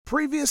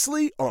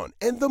Previously on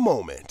In the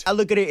Moment. I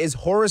look at it as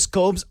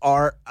horoscopes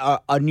are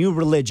a new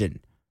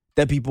religion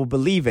that people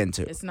believe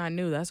into. It's not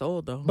new. That's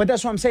old, though. But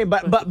that's what I'm saying.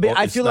 But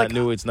I feel like it's not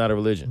new. It's not a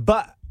religion.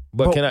 But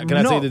can I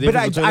tell you the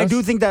difference between I us?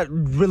 do think that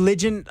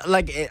religion,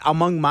 like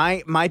among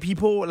my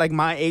people, like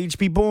my age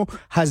people,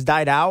 has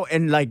died out,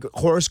 and like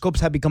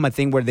horoscopes have become a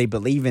thing where they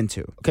believe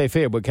into. Okay,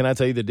 fair. But can I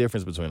tell you the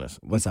difference between us?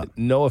 What's up?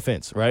 No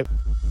offense, right?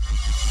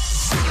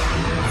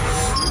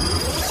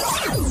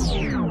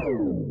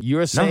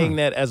 You're saying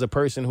that as a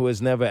person who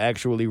has never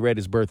actually read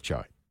his birth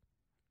chart.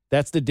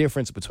 That's the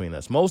difference between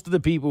us. Most of the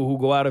people who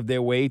go out of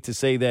their way to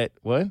say that,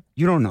 what?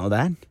 You don't know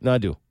that? No, I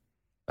do.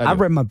 I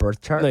read my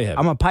birth chart. No, you haven't.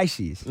 I'm a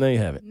Pisces. No, you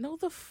haven't. No,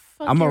 the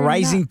fuck. I'm a you're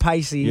rising not.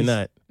 Pisces. You're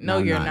not. No,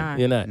 you're not.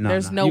 You're not.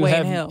 There's no You way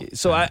have- in hell.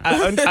 So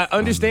I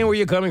understand where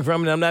you're coming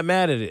from, and I'm not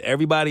mad at it.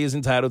 Everybody is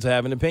entitled to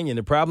have an opinion.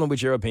 The problem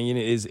with your opinion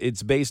is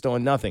it's based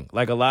on nothing.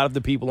 Like a lot of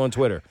the people on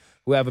Twitter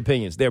who have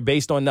opinions, they're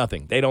based on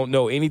nothing. They don't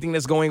know anything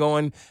that's going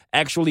on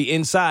actually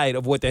inside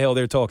of what the hell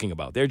they're talking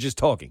about. They're just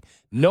talking.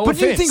 No But offense.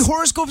 do you think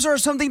horoscopes are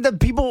something that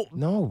people...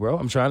 No, bro.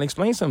 I'm trying to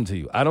explain something to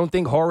you. I don't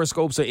think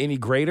horoscopes are any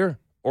greater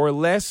or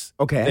less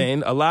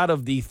than a lot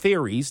of the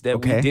theories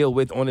that we deal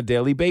with on a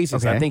daily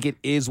basis. I think it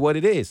is what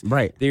it is.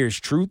 Right. There's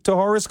truth to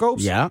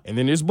horoscopes. Yeah. And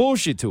then there's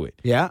bullshit to it.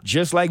 Yeah.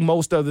 Just like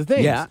most other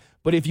things. Yeah.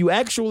 But if you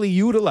actually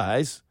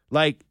utilize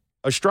like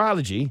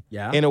astrology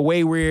in a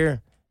way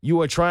where you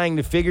are trying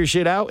to figure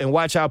shit out and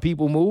watch how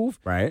people move,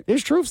 Right.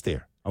 there's truths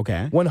there.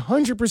 Okay.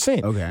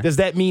 100%. Okay. Does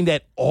that mean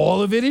that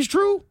all of it is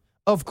true?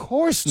 Of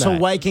course not. So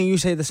why can't you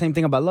say the same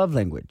thing about love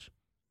language?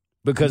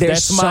 Because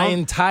that's my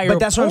entire But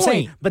that's what I'm point.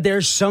 saying. But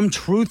there's some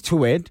truth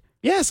to it.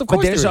 Yes, of course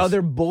But there's there is.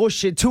 other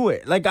bullshit to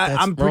it. Like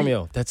I'm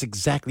Romeo, that's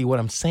exactly what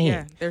I'm saying.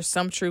 Yeah, there's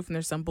some truth and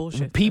there's some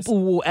bullshit.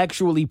 People will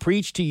actually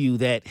preach to you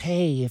that,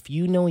 hey, if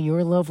you know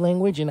your love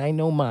language and I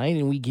know mine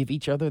and we give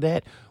each other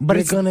that, But we're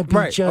it's going to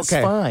be just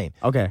fine.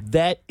 Okay.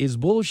 That is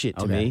bullshit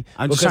to me.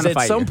 I'm just because trying to at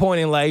fight some you.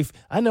 point in life,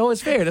 I know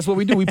it's fair. That's what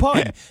we do. We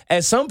party.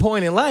 At some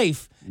point in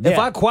life, if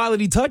I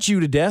quality touch you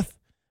to death,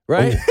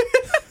 right?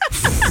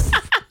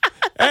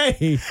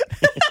 Hey.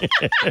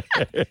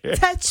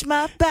 Touch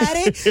my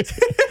body.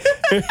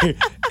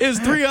 It's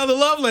 3 other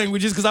love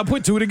languages because I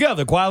put 2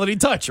 together. Quality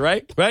touch,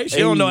 right? She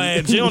don't know I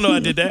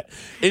did that.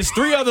 It's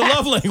 3 other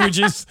love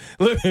languages.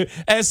 Look,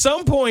 at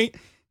some point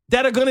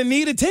that are gonna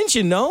need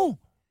attention. No,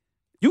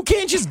 you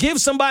can't just give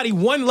somebody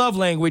one love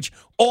language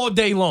all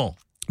day long.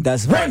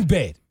 That's One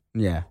bed,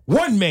 Yeah.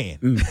 one man,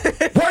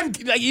 one.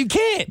 Like, you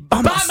can't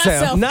By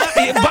myself. Not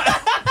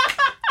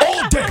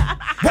all day.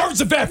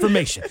 Words of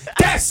affirmation.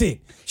 That's it.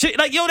 Shit,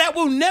 like, yo, that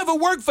will never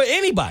work for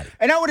anybody.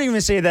 And I wouldn't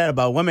even say that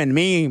about women.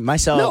 Me,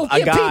 myself, No, a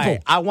yeah, guy.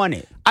 people. I want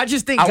it. I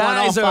just think I want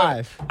guys all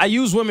are. 5. I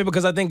use women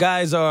because I think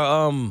guys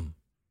are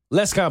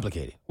less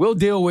complicated. We'll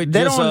deal with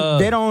They just,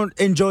 they don't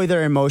enjoy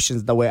their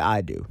emotions the way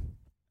I do.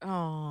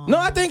 Oh. No,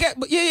 I think,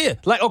 yeah.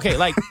 Like, okay,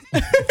 like,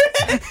 you're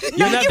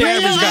not the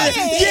average guy.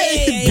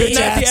 You're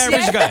not the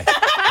average guy.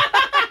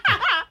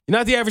 You're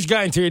not the average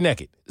guy until you're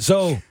naked.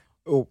 So,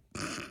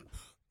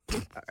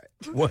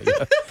 what?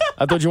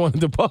 I thought you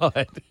wanted to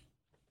pod.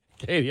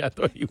 Katie, I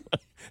thought he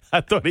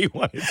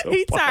wanted to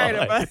He pod. tired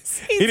of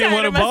us. He didn't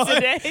want to pod.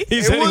 Today. He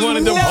said he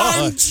wanted to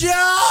pod.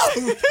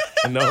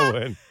 joke. No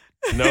one.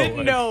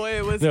 No,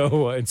 it was No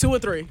one. 2 or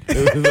 3.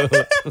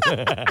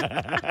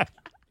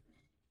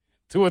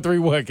 2 or 3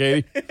 what,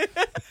 Katie?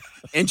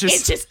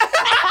 Inches.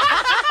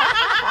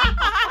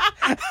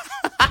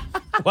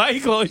 Why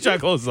you trying to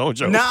close his own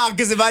show? Nah,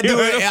 because if I do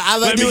it,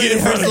 it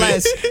hurts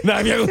less. Nah,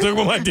 if you're going to talk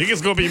about my dick,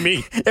 it's going to be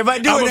me. If I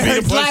do I'ma it, be it the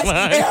hurts less.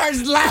 punchline. It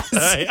hurts less.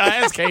 I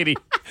asked Katie.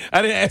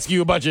 I didn't ask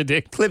you about your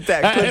dick. Clip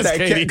that. I Clip asked that.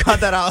 Katie.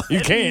 Cut that out. You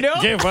can't. No.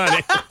 You can't find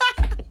it.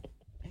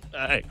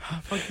 All right.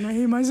 Fucking I hate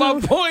My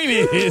myself. point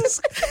is,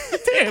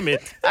 damn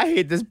it. I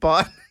hate this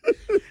part.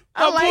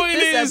 I My like point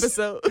this is,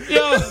 episode.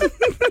 Yo,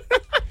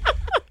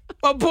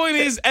 my point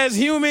is, as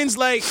humans,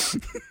 like,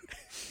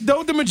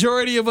 don't the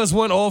majority of us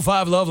want all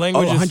 5 love Oh,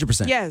 languages?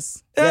 100%.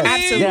 Yes. I mean,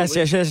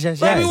 Absolutely.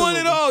 Yes. Like, we want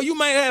it all. You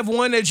might have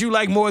one that you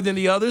like more than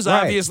the others.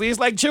 Right. Obviously, it's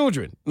like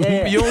children.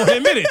 Yeah. You don't want to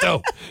admit it,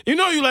 though. You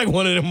know you like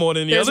one of them more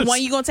than the There's others.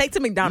 one you're going to take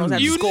to McDonald's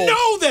after You school.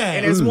 know that.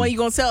 And there's one you're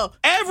going to tell.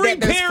 Every that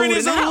there's parent food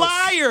is in a the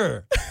house.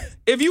 liar.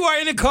 If you are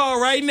in a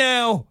car right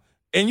now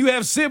and you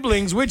have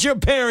siblings with your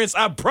parents,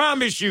 I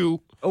promise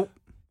you,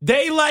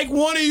 they like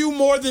one of you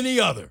more than the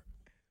other.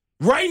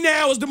 Right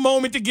now is the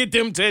moment to get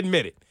them to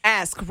admit it.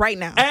 Ask right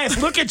now.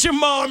 Look at your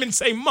mom and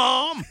say,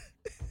 Mom.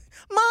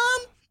 Mom.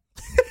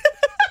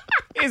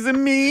 Is it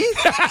me?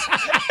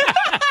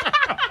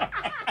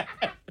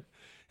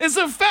 It's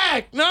a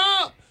fact.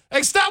 No.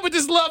 Like, stop with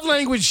this love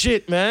language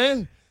shit,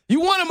 man. You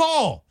want them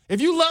all.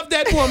 If you love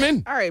that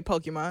woman, All right,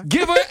 Pokemon.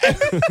 give her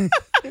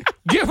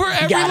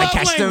every Gotta love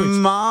catch language.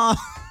 them, mom.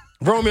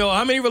 Romeo,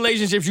 how many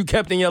relationships you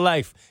kept in your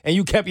life and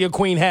you kept your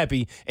queen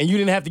happy and you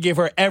didn't have to give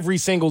her every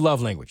single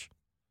love language?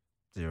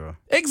 0.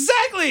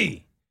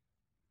 Exactly.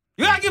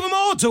 You gotta give them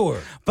all to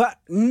her. But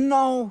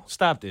no,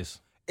 Stop this.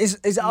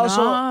 it's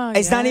also Nah,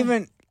 it's not yeah.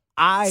 even.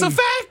 It's a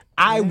fact.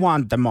 I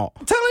want them all.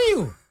 I'm telling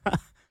you.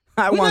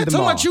 I We're want not them talking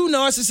all. about you,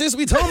 narcissist.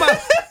 We talking about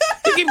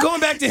You keep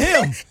going back to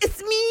him.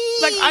 It's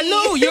me. Like, I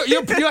know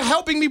you're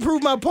helping me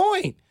prove my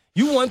point.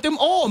 You want them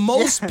all.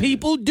 Most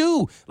people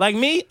do. Like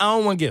me, I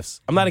don't want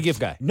gifts. I'm not a gift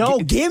guy. No,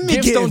 give me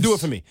gifts. Don't gifts. do it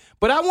for me.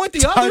 But I want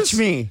the others. Touch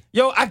me.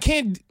 Yo, I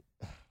can't.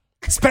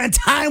 Spend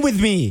time with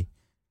me.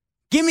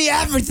 Give me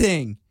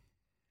everything.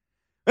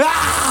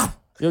 Ah!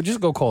 Yo, just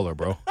go call her,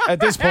 bro. At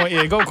this point,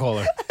 yeah, go call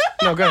her.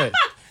 No, go ahead.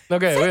 No,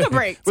 go ahead. Take a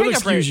break. We'll Take a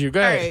excuse break. you. Go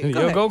All ahead. right, go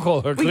Yo, ahead. go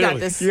call her. We Clearly. got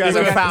this. You guys We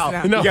are got foul.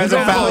 this No, You guys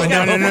are no, foul. no,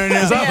 No, no, no, no.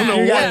 I don't know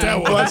Yeah. what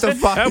that was. What the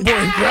fuck? That boy.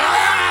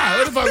 Ah,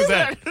 what the fuck is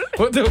that?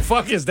 What the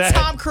fuck is that?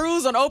 Tom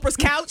Cruise on Oprah's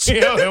couch.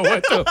 Yo,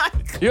 what the?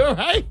 You all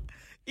right?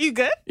 You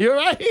good? You all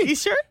right? You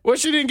sure? What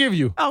she didn't give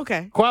you?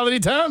 Okay. Quality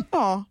time?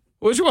 Oh.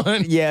 Which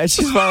one? Yeah,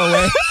 she's far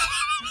away.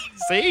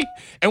 See?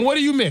 And what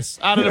do you miss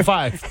out of the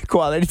 5?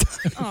 Quality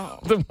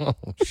time. Oh,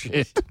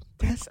 shit.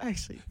 That's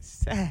actually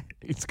sad.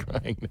 He's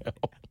crying now.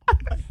 Oh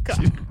my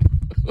God.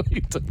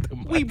 He took the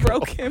mic. We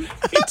broke him.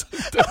 He took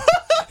the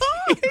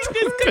He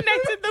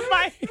disconnected the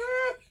mic.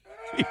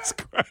 He's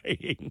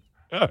crying.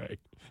 All right.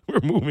 We're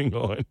moving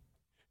on.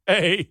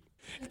 Hey,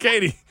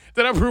 Katie,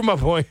 did I prove my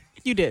point?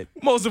 You did.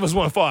 Most of us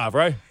want 5,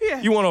 right?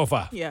 Yeah. You want all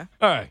 5? Yeah.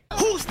 All right.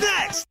 Who's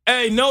next?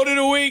 Hey, note of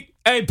the week.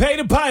 Hey, pay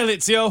the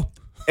pilots, yo.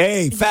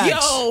 Hey, facts.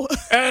 Yo.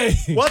 Hey.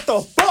 What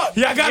the fuck?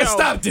 Y'all gotta Yo.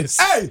 stop this.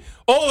 Hey.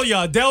 All of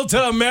y'all.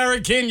 Delta,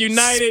 American,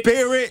 United.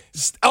 Spirit,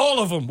 All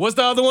of them. What's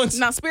the other ones?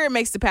 Now, Spirit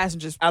makes the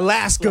passengers.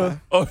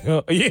 Alaska.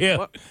 Oh,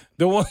 yeah.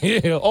 The one,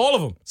 yeah, all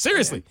of them.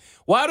 Seriously.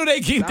 Why do they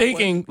keep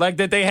thinking like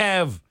that they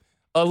have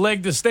a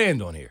leg to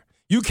stand on here?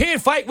 You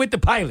can't fight with the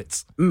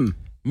pilots.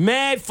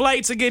 Mad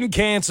flights are getting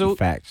canceled.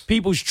 Facts.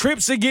 People's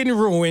trips are getting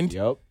ruined.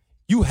 Yep.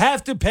 You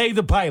have to pay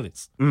the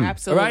pilots. All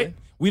Absolutely. right?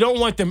 We don't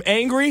want them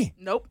angry.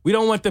 Nope. We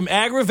don't want them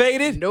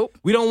aggravated. Nope.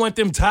 We don't want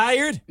them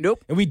tired.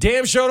 Nope. And we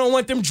damn sure don't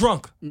want them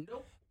drunk.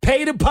 Nope.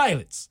 Pay the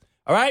pilots.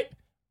 All right?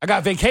 I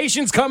got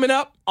vacations coming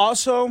up.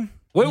 Also,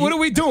 What are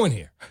we doing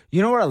here?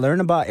 you know what I learned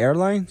about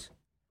airlines?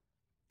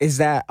 Is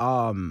that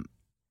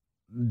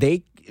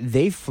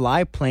they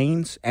fly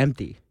planes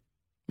empty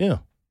Yeah.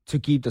 to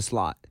keep the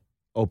slot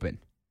open.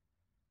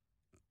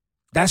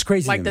 That's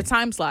crazy. Like to the me.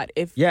 time slot.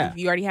 If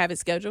you already have it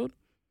scheduled.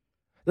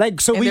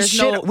 Like, so And we there's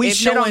shit, no- we if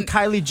shit no on one-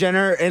 Kylie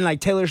Jenner and like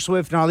Taylor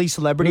Swift and all these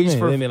celebrities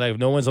for. I mean, like, if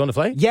no one's on the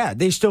flight? Yeah,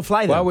 they still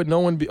fly them. Why would no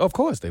one be? Of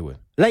course they would.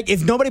 Like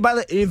if nobody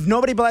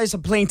buys a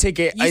plane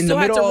ticket You in the still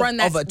have middle to run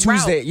that of a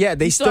Tuesday, route. yeah,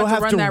 they You still have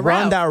to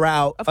run that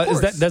route. Of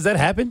course. Does that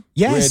happen?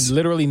 Yes. Where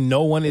literally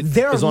no one is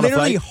There are on a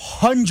literally flight?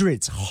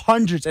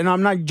 hundreds, and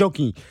I'm not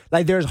joking.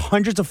 Like there's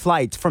hundreds of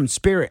flights from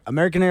Spirit,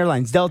 American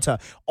Airlines, Delta,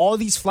 all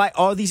these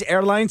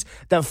airlines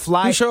that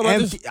fly You sure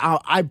about empty.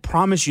 I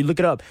promise you, look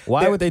it up.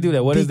 Why would they do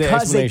that? What is their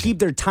Because they explanation? keep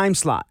their time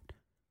slot.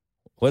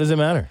 What does it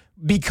matter?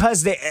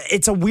 Because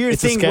it's a weird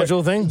It's a thing.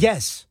 schedule thing?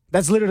 Yes,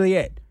 that's literally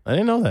it. I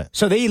didn't know that.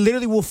 So they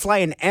literally will fly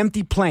an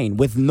empty plane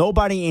with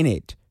nobody in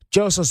it,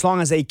 just as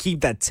long as they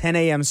keep that 10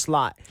 a.m.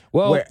 slot.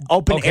 Well, where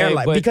open okay,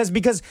 airline but-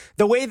 because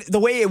the way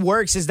it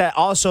works is that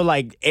also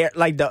like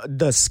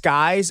the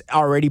skies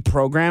are already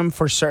programmed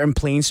for certain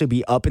planes to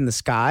be up in the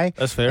sky.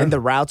 That's fair. And the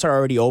routes are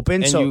already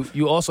open. And so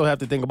you also have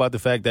to think about the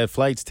fact that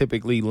flights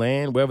typically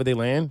land wherever they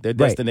land, their Right.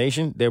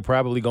 destination, they're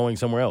probably going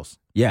somewhere else.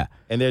 yeah,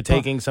 And they're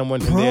taking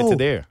someone from there to Bro,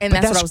 there. And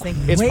But that's what I that's was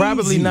thinking. It's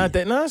probably crazy. not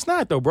that. No, it's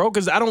not though, bro.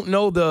 Because I don't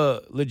know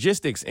the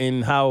logistics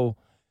in how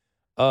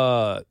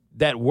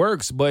that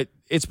works, but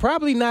it's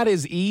probably not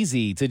as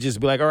easy to just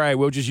be like, all right,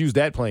 we'll just use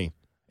that plane,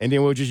 and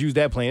then we'll just use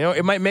that plane. You know,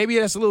 it might maybe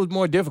that's a little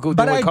more difficult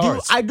but than with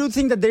cars. I do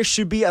think that there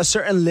should be a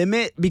certain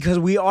limit because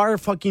we are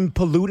fucking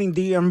polluting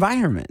the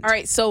environment. All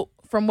right. So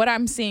from what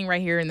I'm seeing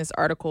right here in this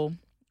article,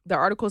 the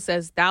article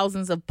says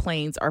thousands of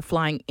planes are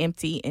flying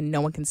empty and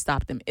no one can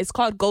stop them. It's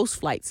called ghost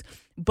flights.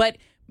 But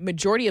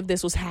majority of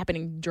this was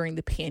happening during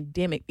the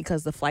pandemic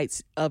because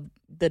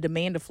the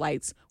demand of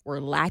flights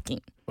were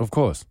lacking. Of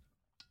course.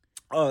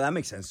 Oh, that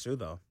makes sense too,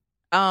 though.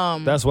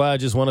 That's why I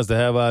just want us to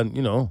have our,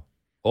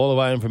 all of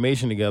our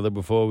information together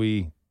before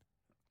we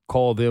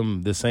call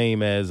them the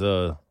same as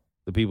the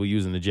people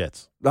using the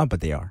jets. No, but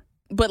they are.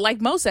 But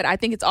like Mo said, I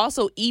think it's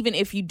also even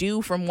if you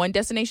do from one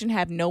destination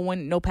have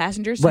no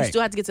passengers, you Right.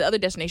 still have to get to the other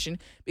destination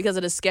because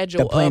of the schedule.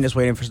 The plane of, is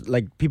waiting for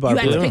like people. you Are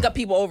have to Yeah. pick up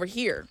people over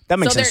here. That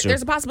makes so sense, too.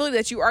 there's a possibility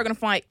that you are going to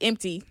fly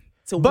empty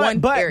to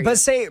one area. But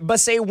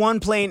say one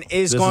plane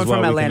is This going is why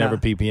from we Atlanta. can never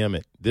PPM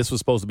it. This was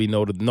supposed to be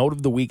note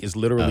of the week is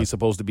literally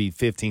supposed to be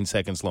 15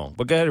 seconds long.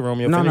 But go ahead,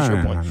 Romeo, No, finish no,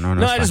 your no, point.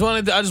 no, I it's just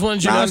wanted you to No, it's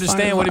fine,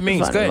 understand it's what it fine,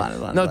 means. it's Go fine, ahead.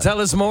 it's fine, No, it's tell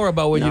us more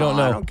about what you don't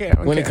know I don't care. I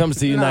don't when care. it comes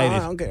to No, United. I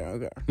don't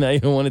care. Now you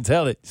don't want to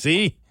tell it.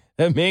 See,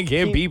 that man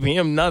can't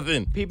PPM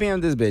nothing.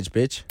 PPM this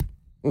bitch.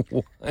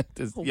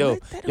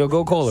 Yo,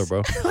 go call her,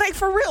 bro. like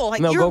for real,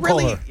 like No, you're go call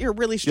really her. you're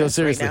really Yo, stressed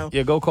seriously. right now.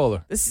 Yeah, go call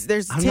her.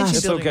 There's I'm tension not.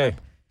 It's building okay.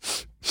 up.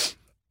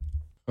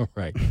 All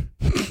right.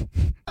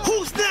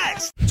 Who's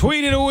next?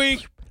 Tweet of the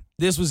week.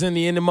 This was in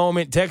the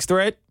moment text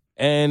thread,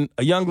 and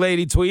a young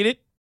lady tweeted,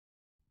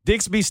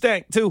 "Dicks be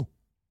stank too."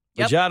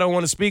 But Yep. y'all don't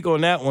want to speak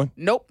on that one.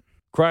 Nope.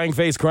 Crying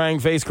face, crying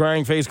face,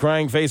 crying face,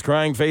 crying face,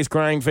 crying face,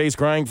 crying face,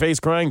 crying face,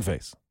 crying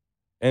face.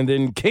 And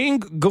then King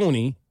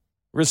Goonie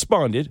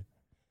responded,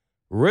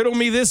 "Riddle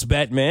me this,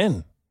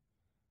 Batman.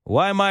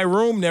 Why my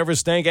room never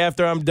stank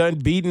after I'm done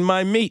beating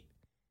my meat?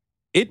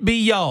 It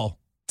be y'all.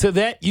 To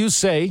that you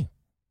say,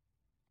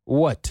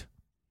 what?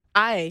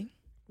 I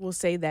will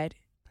say that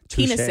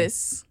Touche.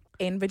 penises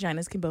and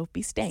vaginas can both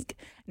be stank.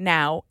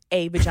 Now,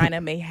 a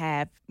vagina may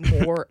have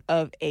more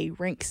of a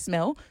rank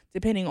smell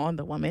depending on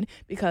the woman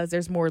because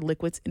there's more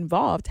liquids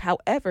involved.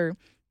 However,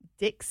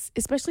 dicks,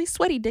 especially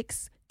sweaty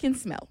dicks, can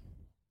smell.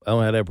 I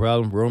don't have that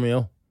problem,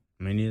 Romeo.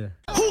 Me neither.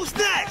 Who's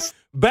next?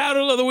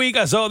 Battle of the week.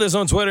 I saw this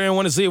on Twitter and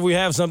want to see if we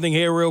have something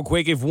here real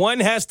quick. If one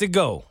has to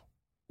go,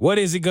 what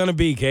is it going to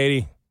be,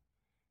 Katie?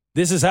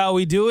 This is how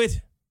we do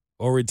it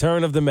or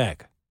Return of the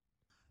Mac?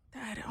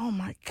 God, oh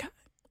my God.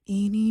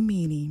 Eeny,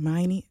 meeny,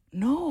 miny.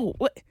 No.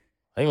 What?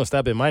 I ain't going to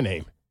stop at my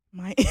name.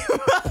 My,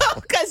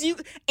 because you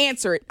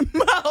answer it.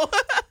 Mo.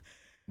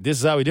 This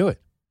is how we do it.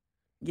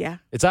 Yeah.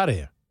 It's out of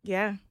here.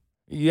 Yeah.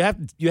 You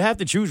have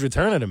to choose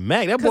Return of the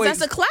Mac. That Because boy,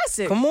 that's a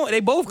classic. come on, they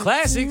both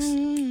classics.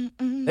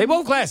 They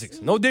both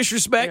classics. No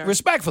disrespect, Yeah.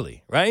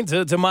 respectfully, right?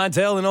 To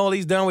Montel and all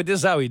these done with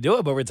this is how we do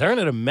it. But Return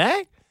of the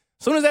Mac?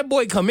 As soon as that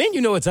boy come in,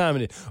 you know what time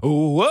it is.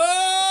 Whoa!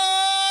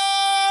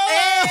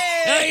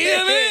 Hey! You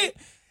know what I mean?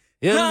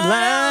 You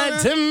lied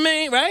to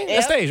me, right?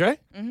 That stage, right?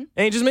 Mm-hmm.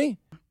 Ain't just me.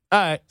 All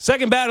right.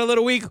 Second battle of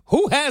the week.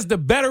 Who has the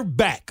better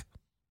back?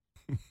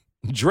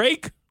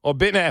 Drake or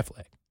Ben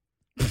Affleck?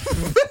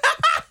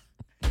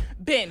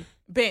 Ben.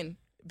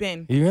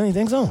 You really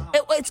think so?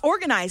 It's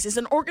organized. It's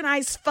an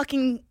organized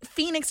fucking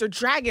phoenix or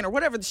dragon or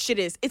whatever the shit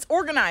is. It's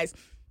organized.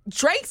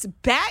 Drake's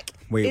back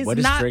Wait, is what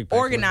does not Drake back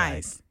look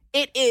organized.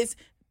 It is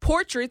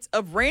portraits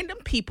of random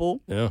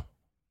people. Yeah.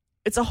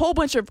 It's a whole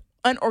bunch of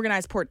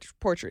unorganized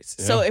portraits.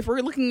 Yeah. So if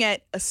we're looking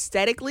at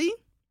aesthetically,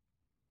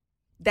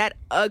 that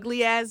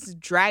ugly ass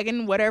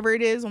dragon, whatever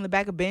it is on the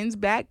back of Ben's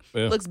back,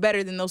 Yeah. looks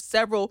better than those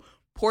several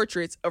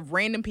portraits of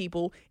random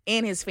people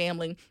and his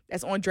family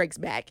that's on Drake's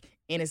back,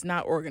 and it's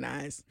not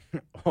organized.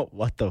 Oh,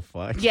 what the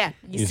fuck? Yeah,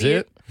 You see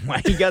it?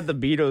 Why you got the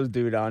Beatles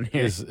dude on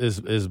here?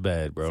 It's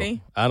bad, bro.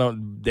 See?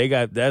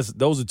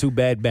 Those are two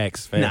bad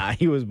backs, fam. Nah,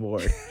 he was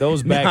bored.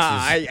 Those backs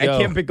Nah, is, I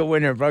can't pick a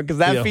winner, bro, because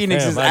that Yo,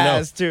 Phoenix fam, is I know.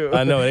 ass too.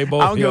 I know, they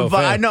both- I don't give yo, a fuck.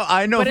 fam.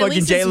 I know But at fucking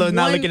least J Lo's it's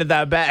not one- looking at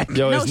that back.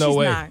 Yo, No, it's no she's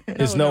way. not.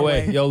 It's No, no no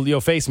way. way. Yo,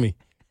 face me.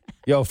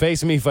 Yo,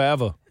 face me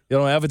forever. You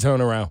don't ever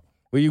turn around.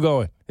 Where you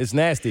going? It's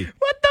nasty.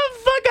 What the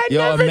fuck? I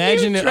Yo, never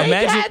imagine, knew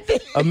Drake had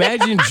this.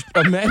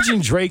 imagine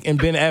Drake and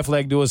Ben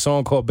Affleck do a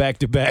song called Back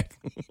to Back.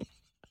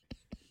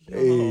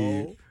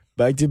 Hey,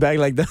 back to back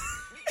like that.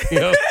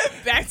 Yo,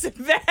 Back to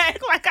back,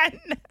 like I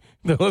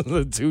know. those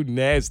are two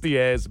nasty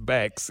ass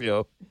backs,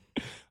 yo.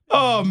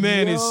 Oh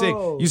man, it's sick.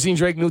 Yo. You seen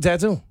Drake's new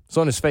tattoo? It's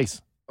on his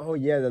face. Oh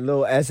yeah, the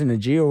little S and a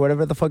G or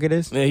whatever the fuck it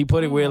is. Yeah, he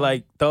put it where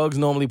like thugs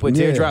normally put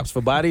Yeah. teardrops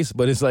for bodies,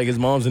 but it's like his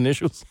mom's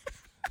initials.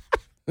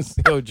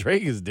 Yo,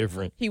 Drake is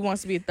different. He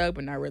wants to be a thug,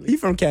 but not He really.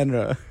 from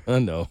Canada. I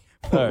know.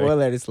 All right, We'll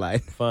let it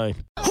slide. fine.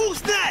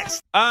 Who's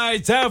next? All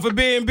right, time for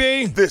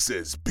B&B. This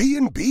is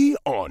B&B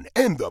on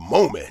In the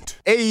Moment.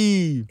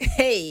 Hey,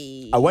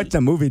 Hey, I watched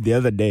a movie the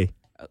other day.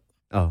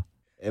 Oh,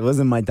 it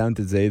wasn't my time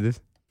to say this.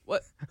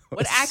 what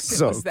accent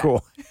So was that?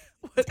 cool.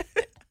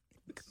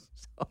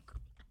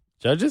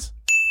 Judges?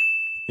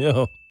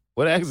 Yo,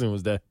 what accent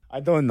was that? I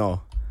don't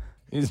know.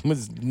 It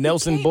was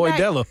Nelson Came back-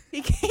 Boydela.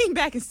 He came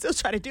back and still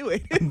tried to do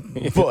it.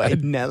 Boy,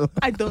 Nella.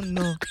 I don't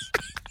know.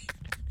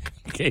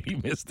 Katie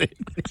missed it.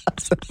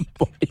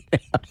 Boy.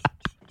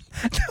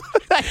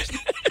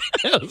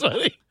 That was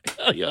funny.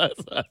 Oh, yeah,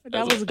 that's funny.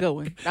 That was a good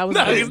one. That was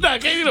No, a good it's one.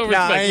 not. Katie don't Nah,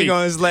 respect I ain't me.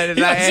 gonna just let it.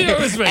 Yeah, she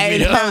don't respect hey,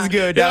 me, yo. that was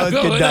good. That Yo, was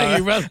go good, on, thank dog.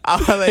 you, brother.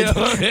 I'll let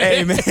Yo, you.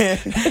 Hey, man,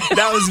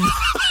 that was.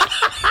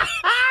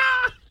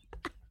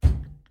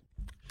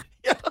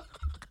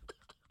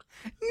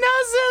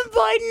 Nelson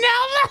Boy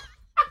Nella.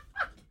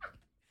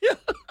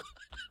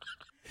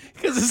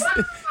 Because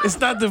it's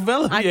not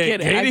developed I yet,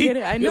 get it. I Katie. get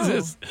it. I know.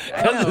 Because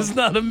I know. it's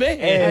not a man.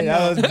 Hey,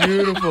 that was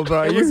beautiful,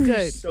 bro. It was You're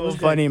good. So It was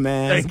good. funny,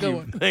 man. Thank good you.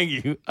 one. Thank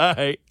you. All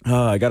right.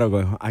 Oh, I gotta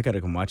go. I gotta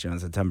come watch it on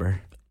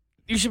September.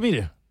 You should be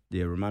there.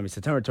 Yeah, remind me.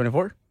 September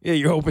 24th. Yeah,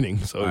 you're opening,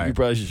 so All you right.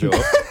 probably should show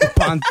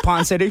up.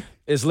 Pond City.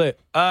 It's lit.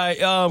 All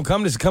right,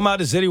 come out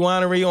to City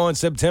Winery on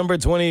September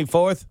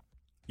 24th.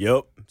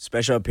 Yup.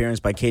 Special appearance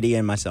by Katie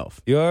and myself.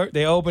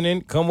 They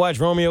opening. Come watch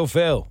Romeo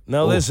fail.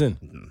 Now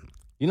listen,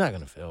 you're not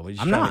gonna fail. We're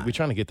not. We're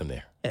trying to get them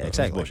there. Yeah, That's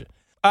exactly. bullshit.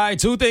 All right,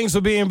 two things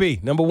for B&B.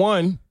 Number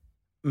one,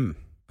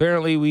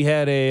 apparently we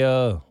had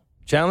a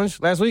challenge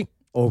last week.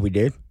 Oh, we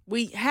did.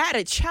 We had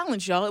a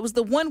challenge, y'all. It was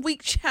the 1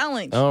 week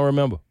challenge. I don't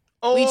remember.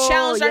 We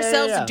challenged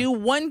ourselves to do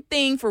one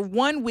thing for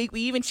 1 week.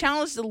 We even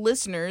challenged the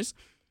listeners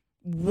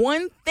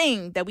one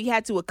thing that we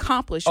had to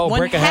accomplish, Oh, one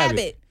break a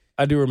habit.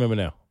 I do remember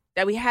now.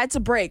 that we had to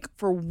break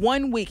for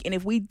 1 week. And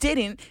if we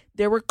didn't,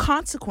 there were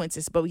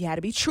consequences, but we had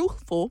to be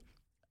truthful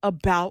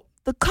about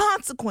the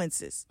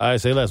consequences. All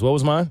right, say less. What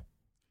was mine?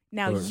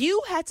 Now,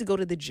 you had to go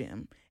to the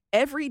gym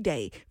every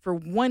day for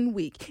 1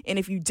 week. And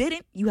if you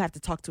didn't, you have to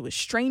talk to a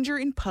stranger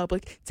in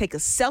public, take a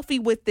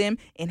selfie with them,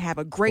 and have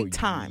a great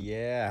time.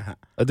 Yeah.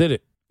 I did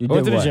it. You I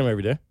went did to the what? gym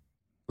every day.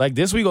 Like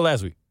this week or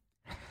last week?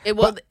 It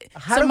will.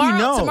 how do we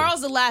know?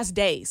 Tomorrow's the last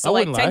day, so I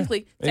like wouldn't lie.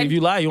 technically, And if you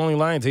lie, you only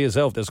lying to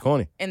yourself. That's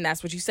corny. and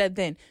that's what you said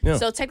then. Yeah.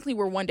 So technically,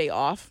 we're one day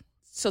off.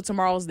 So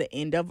tomorrow's the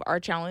end of our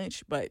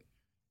challenge, but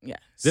yeah.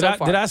 Did so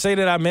far. I say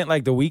that I meant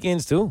like the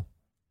weekends too?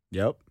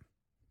 Yep.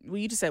 Well,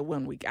 you just said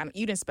 1 week.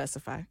 You didn't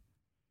specify.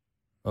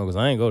 Oh, because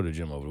I ain't go to the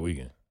gym over the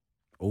weekend.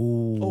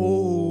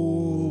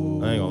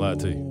 Oh. I ain't gonna lie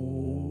to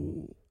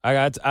you.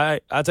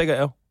 I take a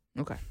L.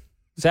 Okay.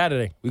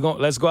 Saturday.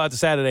 Let's go out to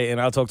Saturday and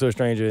I'll talk to a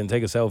stranger and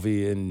take a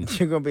selfie and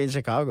You're gonna be in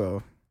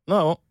Chicago.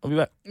 no, I'll be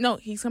back. No,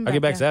 he's coming back. I'll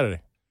get back yeah.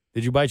 Saturday.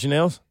 Did you bite your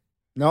nails?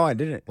 No, I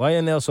didn't. Why are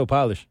your nails so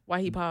polished?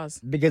 Why he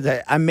paused? Because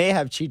I may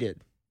have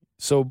cheated.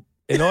 So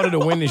in order to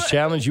win this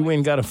challenge, you went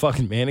and got a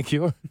fucking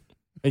manicure?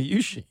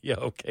 You should,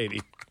 yo,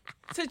 Katie.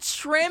 To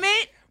trim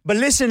it? But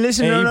listen, And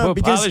no, you no, put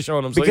because polish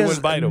on them so you because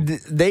wouldn't bite them.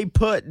 They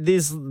put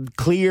this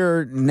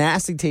clear,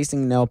 nasty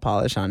tasting nail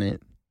polish on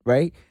it,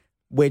 right?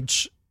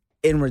 Which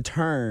in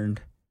return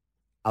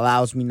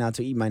allows me not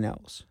to eat my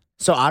nails.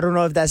 So I don't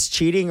know if that's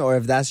cheating or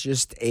if that's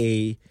just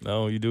a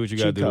No, you do what you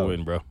got to do to code.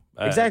 win, bro.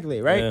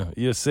 Exactly, right? Yeah,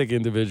 you're a sick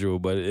individual,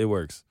 but it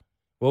works.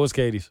 What was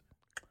Katie's?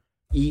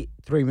 eat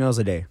 3 meals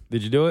a day.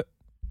 Did you do it?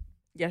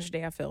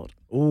 Yesterday I failed.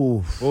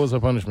 Ooh, What was her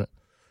punishment?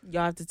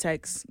 Y'all have to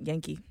text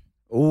Yankee.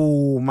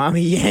 ooh,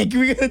 mommy Yankee.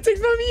 We gotta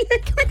text mommy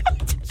Yankee.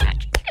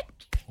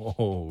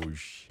 Oh,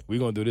 we're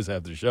going to do this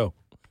after the show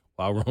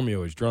while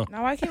Romeo is drunk.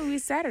 Now why can't we be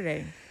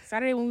Saturday?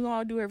 Saturday when we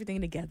all do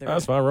everything together.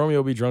 That's fine. Romeo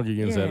will be drunk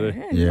again Yeah.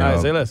 Saturday. Yeah. All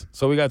right, say less.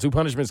 So we got 2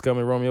 punishments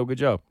coming. Romeo, good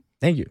job.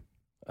 Thank you.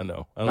 I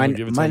know. I don't want to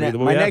give it to you either, but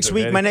My we have next to,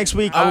 week, Katie. my next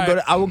week, All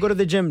I will go to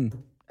the gym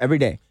every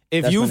day.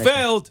 If That's you my next week.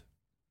 failed,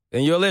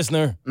 then you're a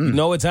listener. You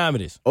know what time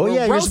it is. Oh We're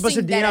yeah, you're supposed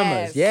to roasting DM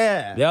that us. ass.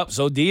 Yeah. Yep.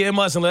 So DM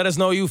us and let us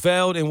know you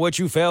failed and what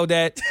you failed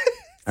at.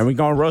 And we're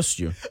gonna roast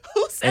you.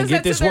 Who says And get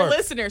that to this their work.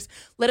 listeners?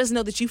 Let us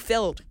know that you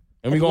failed.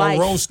 And we're going Life.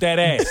 to roast that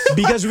ass.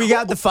 Because we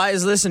got the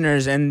 5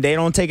 listeners and they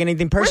don't take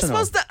anything We're personal.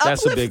 supposed to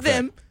That's a uplift big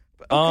them.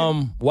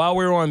 While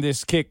we're on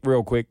this kick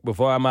real quick,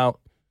 before I'm out,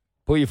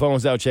 pull your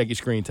phones out, check your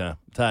screen time.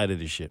 I'm tired of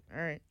this shit.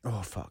 All right.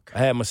 Oh fuck. I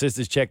had my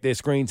sisters check their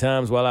screen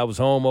times while I was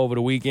home over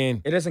the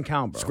weekend. It doesn't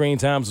count, bro. Screen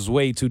times was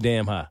way too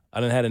damn high. I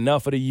done had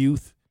enough of the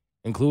youth,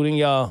 including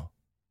y'all,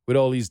 with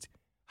all these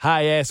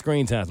high-ass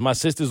screen times. My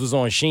sisters was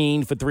on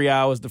Sheen for 3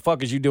 hours. The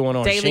fuck is you doing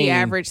on Daily Sheen?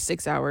 average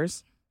 6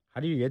 hours. How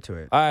do you get to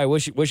it? All right,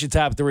 what's your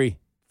top 3?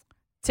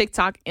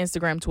 TikTok,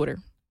 Instagram, Twitter.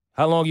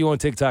 How long you on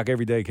TikTok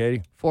every day,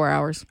 Katie? 4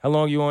 hours. How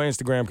long you on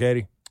Instagram,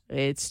 Katie?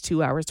 It's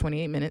 2 hours,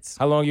 28 minutes.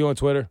 How long you on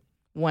Twitter?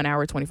 1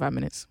 hour, 25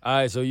 minutes. All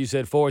right, so you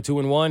said 4, 2,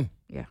 and 1?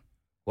 Yeah.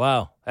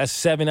 Wow, that's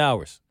 7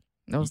 hours.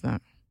 No, it's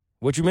not.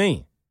 What you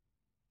mean?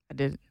 I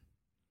did.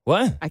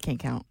 What? I can't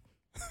count.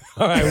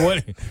 All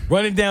right,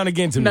 run it down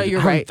again to me. No,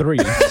 you're right. 3.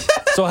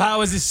 So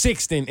how is it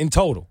 6 then in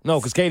total? No,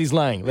 because Katie's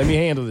lying. Let me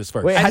handle this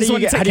first. Wait, how do you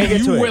get to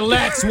You it?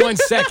 relax 1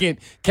 second.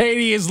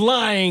 Katie is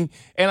lying,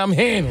 and I'm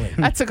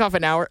handling. I took off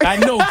an hour. I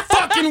know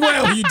fucking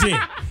well you did.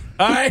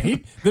 All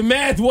right? The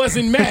math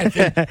wasn't math.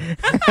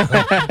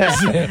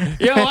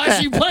 Yo, why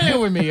she playing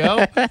with me,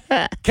 yo?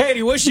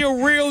 Katie, what's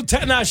your real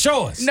time? Now,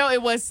 show us. No,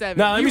 it was 7.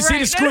 Now, let me You're see right.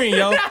 the screen,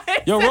 yo.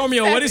 Yo,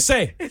 Romeo, what it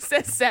say? It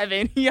says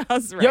 7.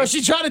 Y'all's right. Yo,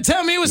 she tried to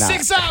tell me it was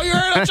 6 hours. You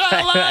heard her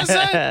trying to lie,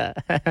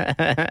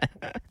 son?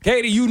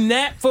 Katie, you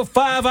nap for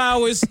 5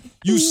 hours.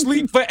 You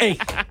sleep for 8.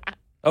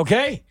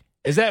 Okay?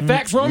 Is that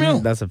facts, Romeo?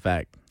 That's a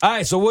fact. All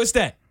right, so what's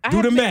that? Do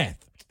the haven't- math.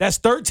 That's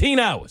 13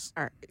 hours.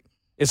 All right.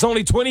 It's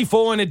only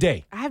 24 in a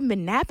day. I haven't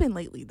been napping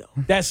lately, though.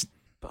 That's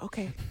But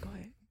okay, go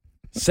ahead.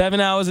 7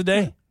 hours a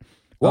day.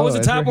 What was the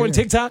that's top right on here.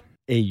 TikTok?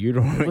 Hey, you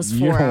don't was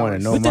you 4 don't want to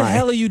hours. know What the mine.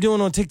 hell are you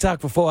doing on TikTok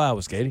for 4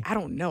 hours, Katie? I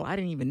don't know. I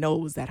didn't even know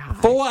it was that high.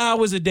 4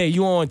 hours a day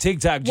you on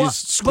TikTok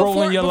just Well,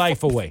 scrolling your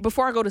life away.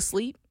 Before I go to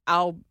sleep,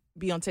 I'll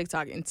be on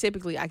TikTok, and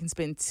typically I can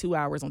spend 2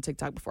 hours on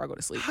TikTok before I go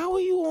to sleep. How are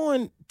you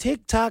on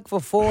TikTok for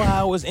 4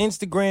 hours,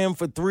 Instagram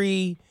for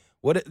 3,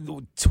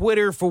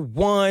 Twitter for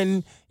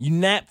 1, you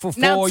nap for 4,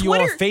 Now, you on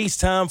Twitter-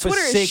 FaceTime for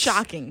Twitter 6. is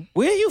shocking.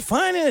 Where are you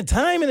finding the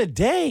time in a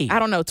day? I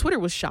don't know. Twitter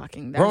was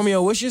shocking. That's-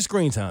 Romeo, what's your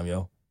screen time,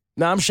 yo?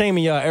 Now, I'm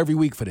shaming y'all every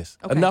week for this.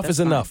 Okay, Enough that's is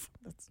fine. enough.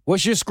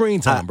 What's your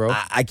screen time, bro?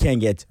 I can't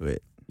get to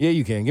it. Yeah,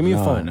 you can. Give me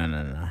your phone.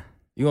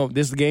 No.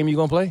 This is the game you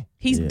going to play?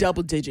 He's Yeah.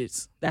 double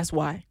digits. That's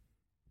why.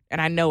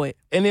 And I know it.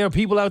 And there are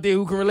people out there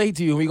who can relate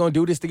to you, and we're going to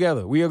do this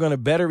together. We are going to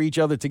better each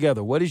other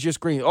together. What is your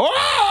screen? Oh!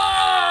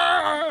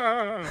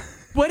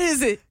 What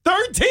is it?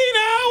 13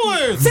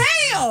 hours!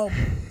 Damn!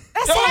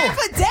 That's Yo. half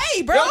a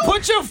day, bro. Yo,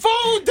 put your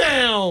phone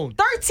down.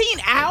 13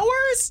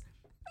 hours?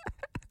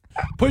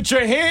 Put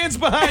your hands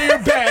behind your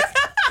back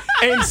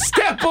and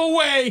step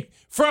away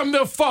from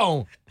the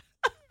phone.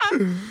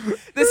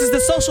 This is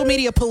the social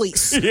media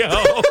police. Yo,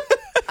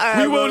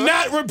 we will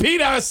not repeat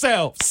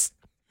ourselves.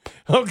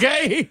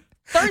 Okay?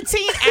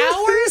 13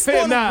 hours?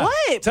 On Nah.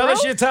 what, Tell bro?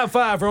 us your top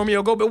 5,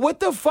 Romeo. Go. But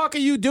what the fuck are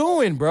you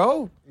doing,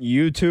 bro?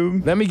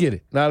 YouTube. Let me get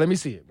it. Now, let me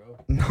see it, bro.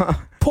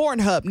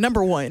 Pornhub,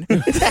 number 1.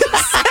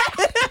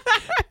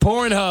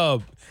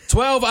 Pornhub,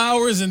 12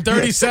 hours and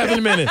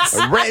 37 minutes.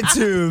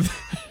 RedTube.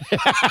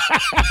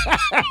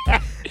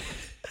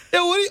 Yo,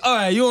 all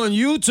right, you on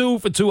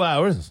YouTube for 2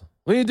 hours.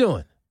 What are you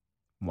doing?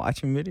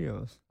 Watching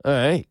videos. All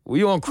right. Well,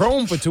 you on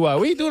Chrome for 2 hours.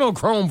 What are you doing on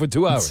Chrome for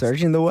 2 hours?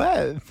 Searching the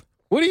web.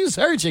 What are you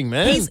searching,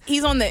 man?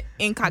 He's on the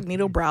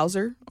incognito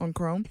browser on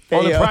Chrome.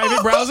 On the Yo.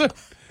 private browser?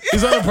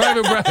 He's on the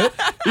private browser.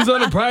 He's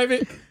on the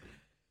private.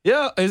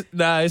 Yeah.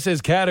 It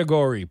says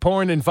category,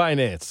 porn and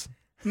finance.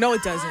 No,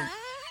 it doesn't.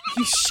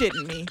 You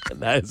shitting me.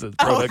 That is a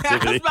Oh, I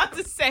productivity. was about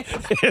to say.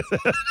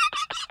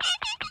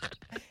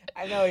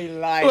 I know he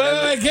lied.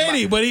 Wait,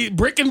 Katie, but he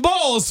bricking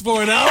balls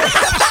for an hour.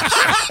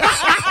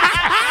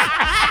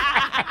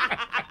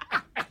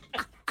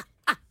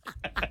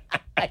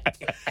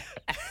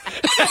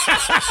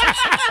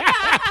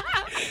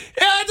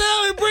 Yeah, I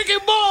tell him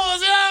bricking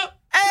balls, yeah.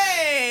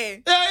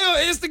 Hey. Yeah, you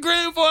on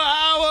Instagram for an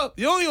hour.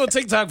 You only on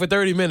TikTok for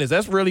 30 minutes.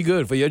 That's really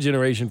good for your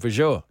generation for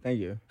sure. Thank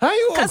you. How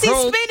you on Because he's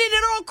Chrome? spending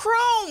it on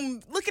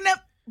Chrome, looking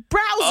at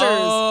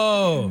browsers.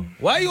 Oh,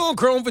 why you on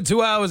Chrome for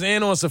 2 hours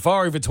and on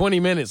Safari for 20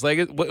 minutes? Like,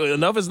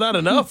 enough is not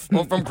enough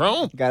from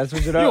Chrome. Gotta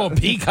switch it You up. on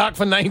Peacock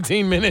for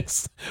 19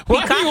 minutes?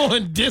 Why you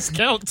on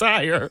Discount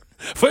Tire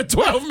for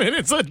 12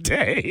 minutes a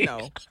day?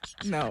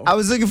 No. I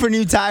was looking for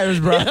new tires,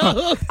 bro.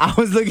 I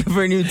was looking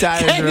for new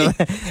tires,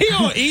 bro. He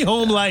on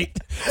eHome Light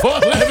for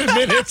 11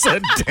 minutes a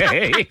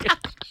day.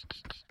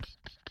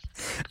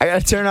 I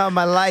gotta turn on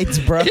my lights,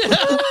 bro.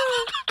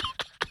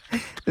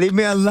 Leave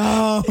me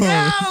alone.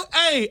 Yo,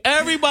 hey,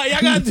 everybody,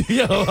 I got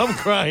to, I'm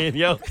crying,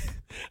 yo.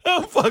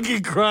 I'm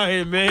fucking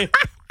crying, man.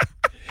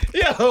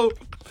 Yo,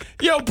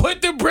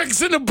 put the bricks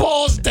and the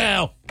balls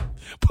down.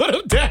 Put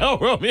them down,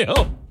 Romeo.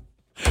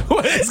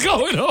 What is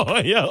going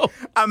on, yo?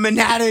 I'm an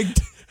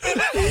addict.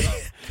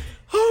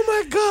 Oh,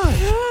 my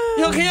God.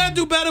 Yo, can y'all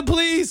do better,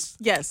 please?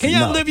 Yes. Can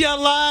y'all No. live your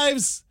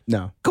lives?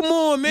 No. Come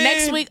on, man.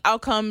 Next week I'll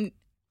come.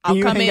 Can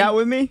you come hang in. out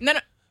with me? No.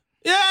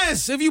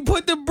 Yes, if you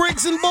put the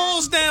bricks and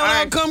balls down, All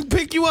I'll right. come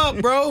pick you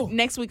up, bro.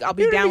 Next week I'll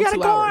be You don't down even 2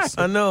 gotta go hours.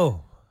 I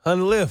know. On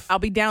the lift. I'll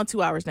be down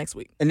 2 hours next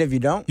week. And if you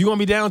don't, You gonna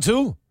be down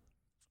too?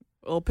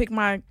 We'll pick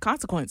my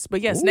consequence.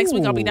 But yes, next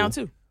week I'll be down Ooh.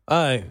 too. All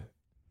right.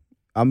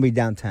 I'm gonna be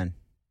down 10.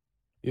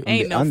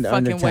 Ain't no under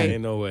fucking 10. way.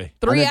 Ain't no way.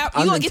 3 Under- hours. You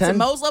under gonna get to 10?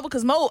 Mo's level?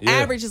 Because Mo Yeah.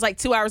 average is like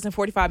 2 hours and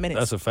 45 minutes.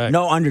 That's a fact.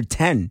 No, under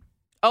 10.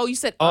 Oh, you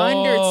said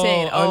under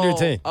 10. Oh, Under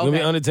 10. We'll be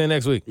okay. under 10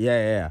 next week.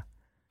 Yeah.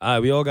 All right,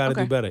 we all got to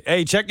Okay. do better.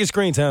 Hey, check your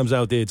screen times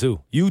out there,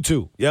 too. You,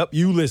 too. Yep,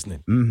 you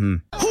listening. Mm-hmm.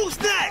 Who's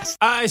next?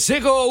 All right,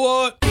 Sicko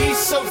Award. He's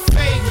so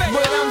fake,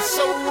 but I'm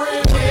so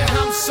real. Yeah,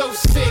 I'm so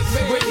sick,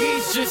 but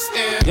he's just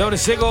ill. Yo, the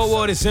Sicko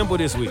Award is simple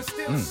this week.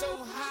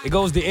 It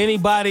goes to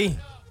anybody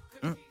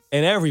and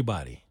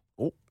everybody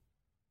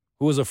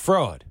who is a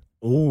fraud.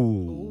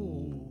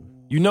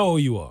 Ooh. You know who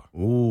you are.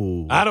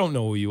 Ooh. I don't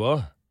know who you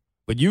are,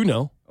 but you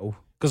know. Oh.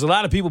 Because a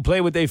lot of people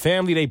play with their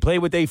family, they play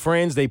with their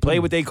friends, they play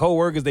with their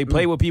coworkers, they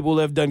play with people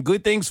that have done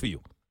good things for you.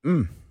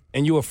 Mm.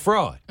 And you're a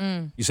fraud.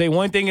 You say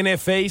one thing in their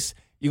face,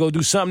 you go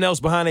do something else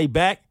behind their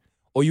back,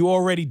 or you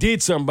already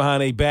did something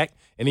behind their back,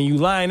 and then you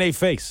lie in their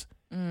face.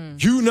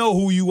 You know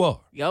who you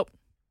are. Yep.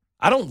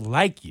 I don't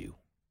like you.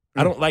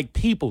 I don't like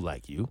people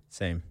like you.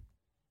 Same.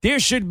 There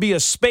should be a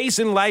space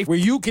in life where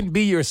you can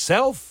be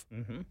yourself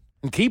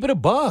and keep it a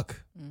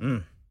buck.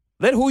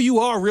 Let who you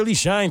are really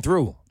shine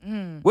through.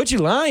 What you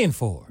lying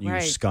for? You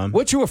Right. scum.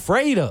 What you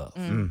afraid of?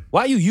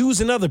 Why you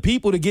using other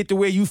people to get to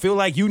where you feel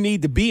like you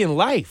need to be in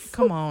life?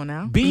 Come on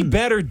now. Be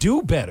better,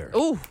 do better.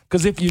 Ooh.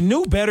 Because if you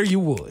knew better, you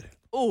would.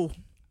 Ooh.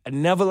 I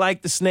never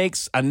liked the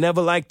snakes. I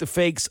never liked the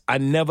fakes. I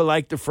never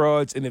liked the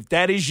frauds. And if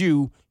that is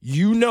you,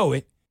 you know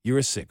it. You're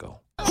a sicko.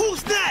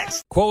 Who's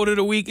next? Quote of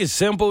the week is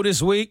simple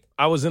this week.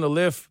 I was in a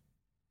Lyft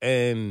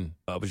and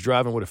I was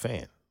driving with a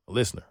fan, a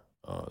listener,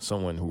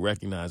 someone who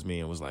recognized me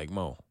and was like,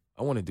 Mo,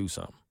 I want to do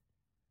something,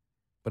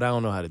 but I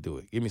don't know how to do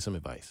it. Give me some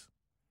advice.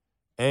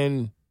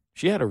 And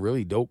she had a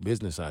really dope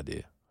business idea.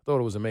 I thought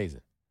it was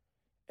amazing.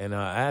 And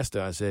I asked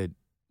her, I said,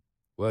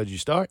 well, did you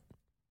start?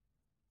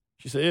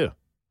 She said, yeah. I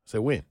said,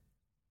 when?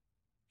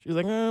 She was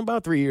like,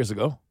 about 3 years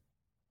ago.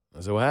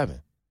 I said, what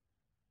happened?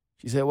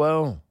 She said,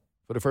 well,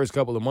 for the first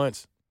couple of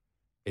months,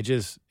 it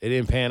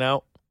didn't pan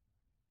out.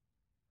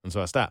 And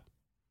so I stopped.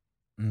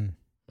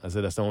 I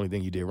said, that's the only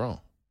thing you did wrong.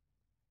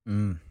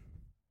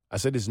 I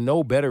said, there's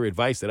no better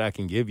advice that I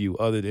can give you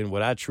other than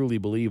what I truly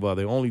believe are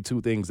the only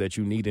two things that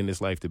you need in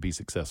this life to be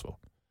successful.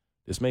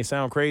 This may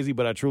sound crazy,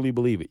 but I truly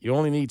believe it. You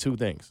only need two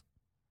things.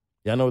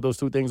 Y'all know what those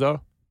two things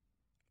are?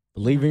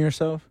 Believe in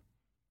yourself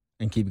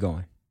and keep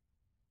going.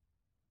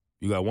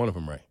 You got one of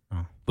them right.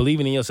 Oh.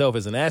 Believing in yourself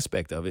is an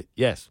aspect of it.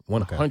 Yes,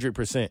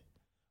 100%.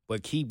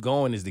 But keep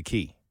going is the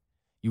key.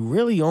 You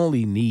really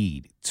only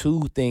need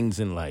two things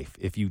in life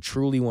if you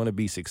truly want to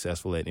be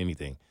successful at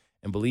anything.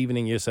 And believing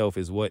in yourself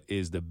is what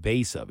is the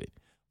base of it.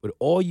 But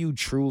all you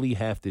truly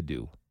have to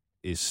do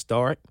is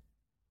start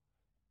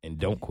and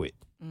don't quit.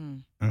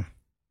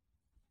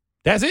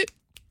 That's it.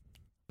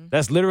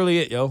 That's literally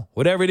it, yo.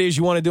 Whatever it is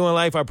you want to do in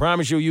life, I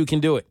promise you, you can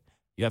do it.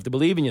 You have to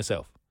believe in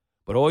yourself.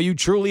 But all you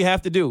truly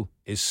have to do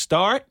is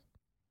start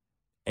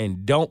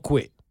and don't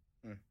quit.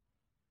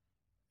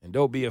 And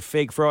don't be a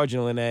fake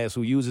fraudulent ass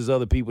who uses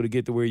other people to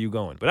get to where you're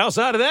going. But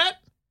outside of that,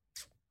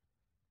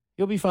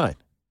 you'll be fine.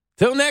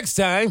 Till next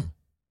time.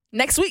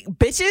 Next week,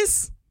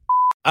 bitches.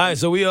 All right,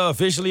 so we are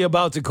officially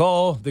about to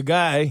call the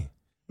guy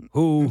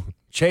who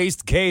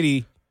chased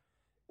Katie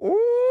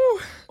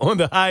on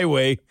the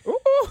highway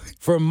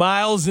for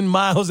miles and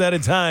miles at a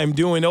time,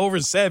 doing over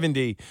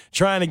 70,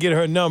 trying to get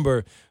her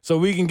number so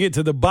we can get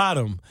to the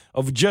bottom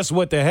of just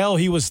what the hell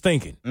he was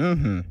thinking.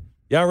 Mm-hmm.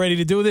 Y'all ready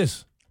to do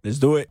this? Let's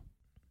do it.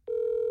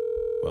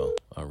 Well,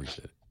 I'll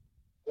reset it.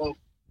 Well,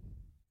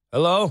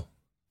 Hello?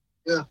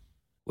 yeah.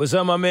 What's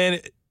up, my man?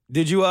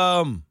 Did you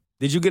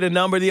get a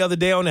number the other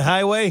day on the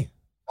highway?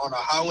 On the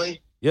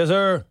highway? Yes,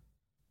 sir.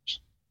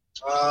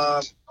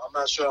 I'm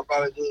not sure. I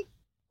probably did.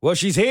 Well,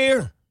 she's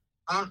here.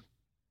 Huh?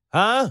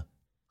 Huh?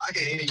 I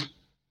can hear you.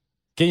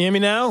 Can you hear me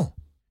now?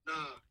 Nah.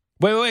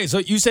 Wait. So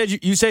you said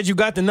you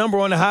got the number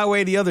on the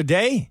highway the other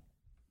day?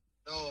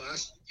 No,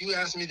 you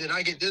asked me, did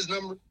I get this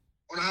number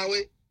on the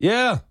highway?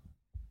 Yeah.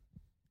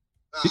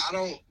 Nah, I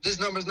don't. This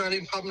number's not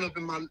even popping up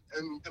in my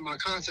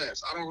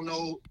contacts. I don't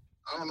know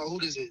who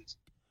this is.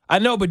 I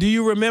know, but do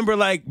you remember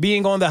like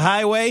being on the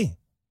highway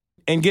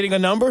and getting a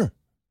number?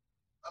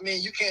 I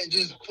mean, you can't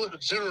just put it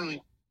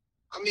generally.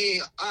 I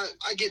mean,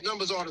 I get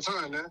numbers all the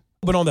time, man.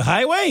 But on the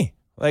highway?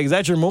 Like, is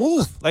that your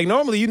move? Like,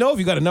 normally you know if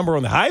you got a number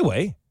on the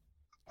highway.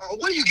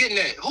 What are you getting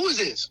at? Who is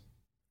this?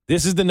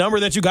 This is the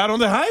number that you got on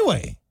the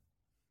highway.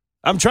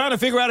 I'm trying to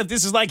figure out if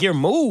this is like your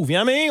move. You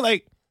know what I mean?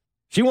 Like,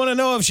 she want to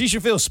know if she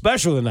should feel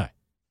special or not.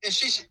 And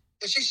she should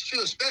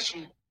feel special.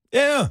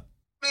 Yeah.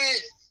 Man,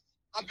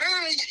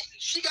 apparently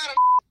she got a...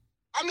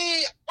 I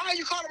mean, why are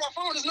you calling my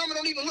phone? This number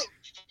don't even look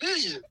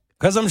familiar.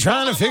 Because I'm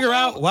trying to figure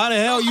out why the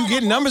hell you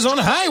get numbers on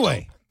the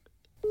highway.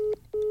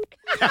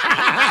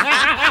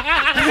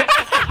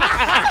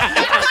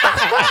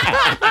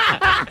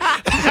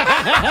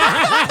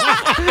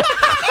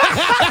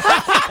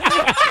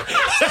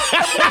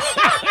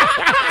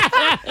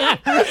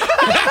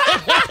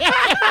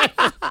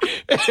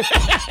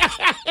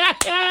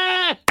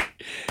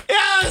 Yo,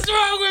 what's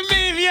wrong with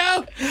me,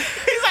 yo?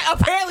 He's like,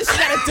 apparently she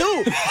got a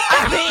dude.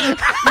 I mean,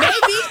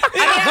 maybe.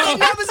 I get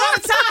numbers all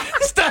the time.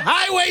 It's the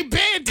highway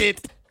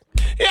bandit.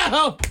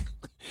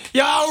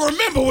 Yo, I'll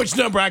remember which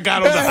number I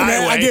got on the highway.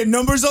 Man, I get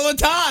numbers all the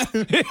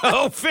time.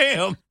 Yo,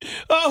 fam.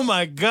 Oh,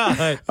 my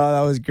God. Oh,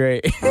 that was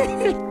great. And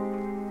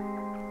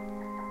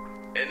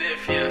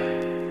if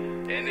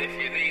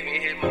you need me,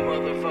 hit my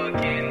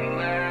motherfucking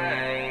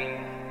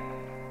line.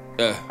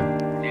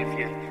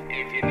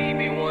 If you need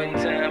me one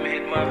time,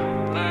 hit my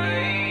line.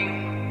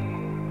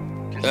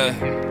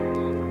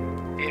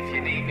 If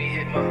you need me,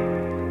 hit my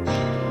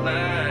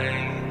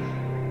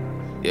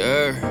line.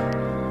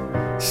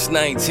 Yeah, it's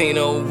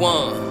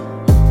 1901.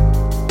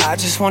 I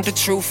just want the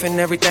truth in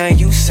everything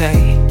you say.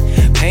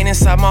 Pain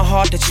inside my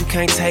heart that you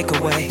can't take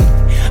away.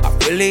 I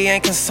really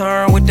ain't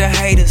concerned with the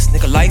haters.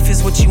 Nigga, life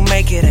is what you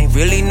make it. Ain't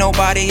really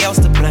nobody else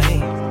to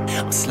blame.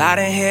 I'm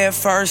sliding head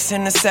first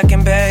in the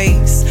second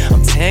base.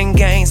 I'm 10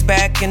 games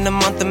back in the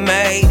month of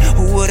May.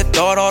 Who would've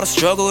thought all the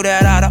struggle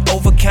that I done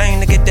overcame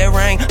to get that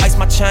ring? Ice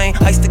my chain,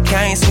 ice the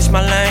cane, switch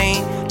my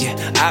lane. Yeah,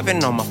 I've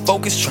been on my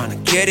focus trying to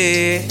get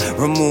it.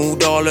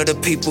 Removed all of the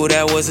people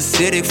that was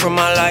acidic from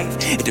my life.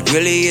 If it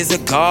really is a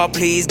God,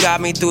 please guide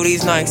me through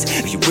these nights.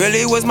 If you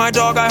really was my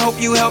dog, I hope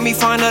you help me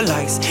find the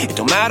lights. It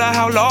don't matter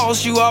how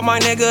lost you are, my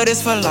nigga,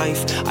 this for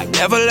life. I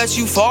never let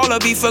you fall or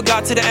be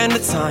forgot to the end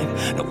of time.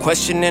 No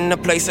question in the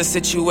place or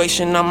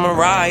situation, I'ma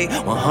ride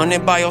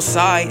 100 by your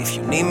side. If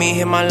you need me,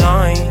 hit my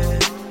line.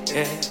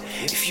 Yeah.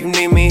 If you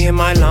need me, hit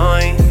my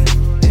line.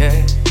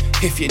 Yeah.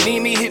 If you need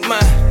me, hit my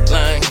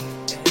line.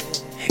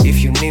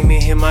 If you need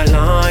me, hit my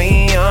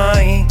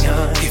line.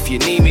 If you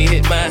need me,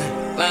 hit my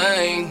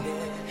line.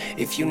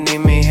 If you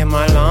need me, hit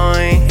my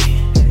line.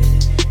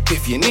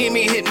 If you need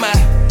me, hit my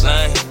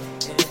line.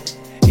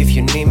 If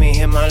you need me,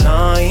 hit my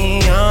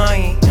line.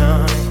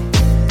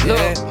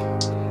 Look,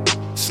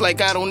 it's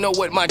like I don't know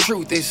what my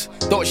truth is.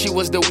 Thought she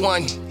was the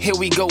one. Here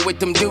we go with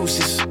them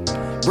deuces.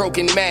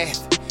 Broken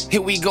math.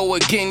 Here we go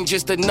again.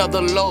 Just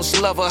another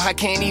lost lover. I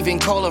can't even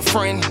call a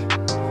friend.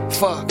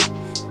 Fuck.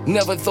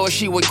 Never thought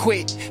she would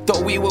quit.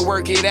 Thought we would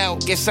work it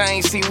out. Guess I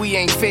ain't see we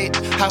ain't fit.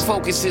 Our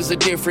focuses are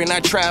different. I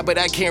try, but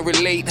I can't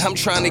relate. I'm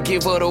trying to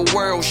give her the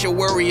world. She'll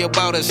worry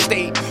about her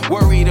state.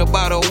 Worried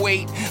about her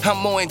weight. I'm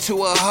more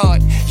into her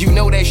heart. You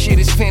know that shit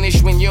is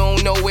finished when you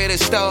don't know where to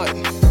start.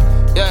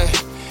 Yeah.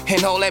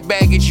 And all that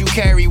baggage you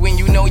carry when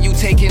you know you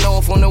taking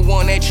off on the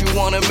one that you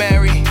wanna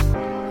marry.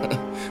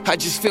 I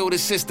just feel the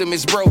system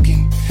is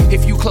broken.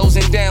 If you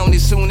closing down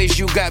as soon as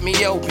you got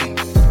me open.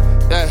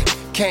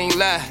 Can't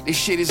lie, this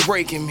shit is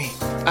breaking me.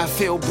 I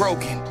feel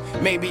broken,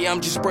 maybe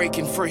I'm just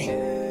breaking free.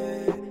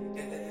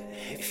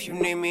 If you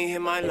need me, hit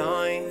my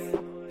line.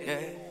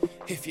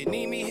 If you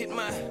need me, hit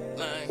my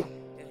line.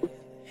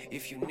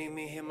 If you need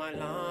me, hit my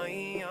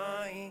line.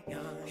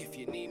 If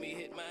you need me,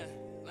 hit my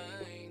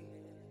line.